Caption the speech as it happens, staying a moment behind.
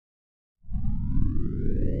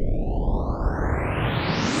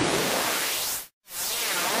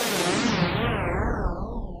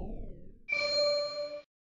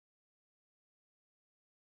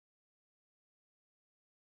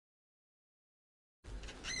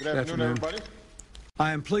Good afternoon, everybody.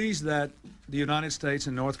 I am pleased that the United States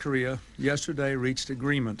and North Korea yesterday reached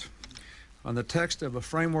agreement on the text of a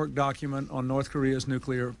framework document on North Korea's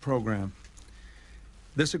nuclear program.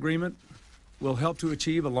 This agreement will help to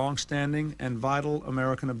achieve a long-standing and vital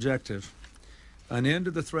American objective, an end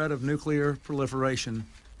to the threat of nuclear proliferation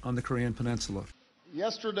on the Korean Peninsula.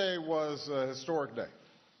 Yesterday was a historic day.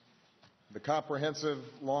 The comprehensive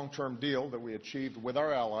long-term deal that we achieved with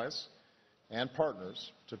our allies and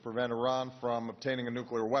partners to prevent Iran from obtaining a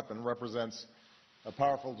nuclear weapon represents a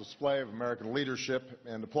powerful display of American leadership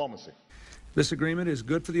and diplomacy. This agreement is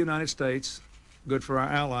good for the United States, good for our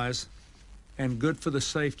allies, and good for the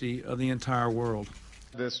safety of the entire world.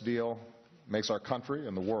 This deal makes our country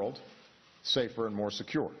and the world safer and more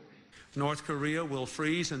secure. North Korea will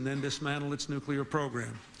freeze and then dismantle its nuclear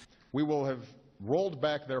program. We will have rolled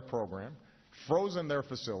back their program, frozen their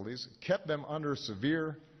facilities, kept them under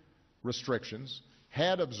severe restrictions,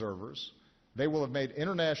 had observers. They will have made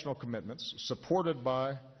international commitments supported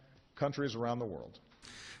by countries around the world.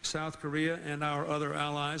 South Korea and our other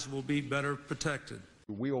allies will be better protected.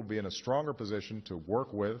 We will be in a stronger position to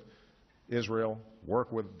work with Israel,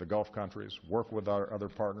 work with the Gulf countries, work with our other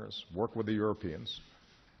partners, work with the Europeans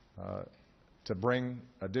to bring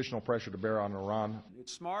additional pressure to bear on Iran.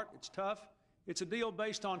 It's smart, it's tough. It's a deal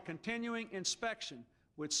based on continuing inspection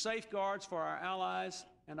with safeguards for our allies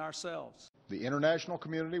and ourselves. The international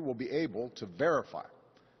community will be able to verify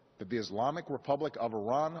that the Islamic Republic of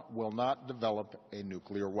Iran will not develop a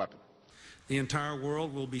nuclear weapon. The entire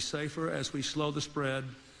world will be safer as we slow the spread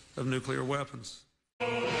of nuclear weapons.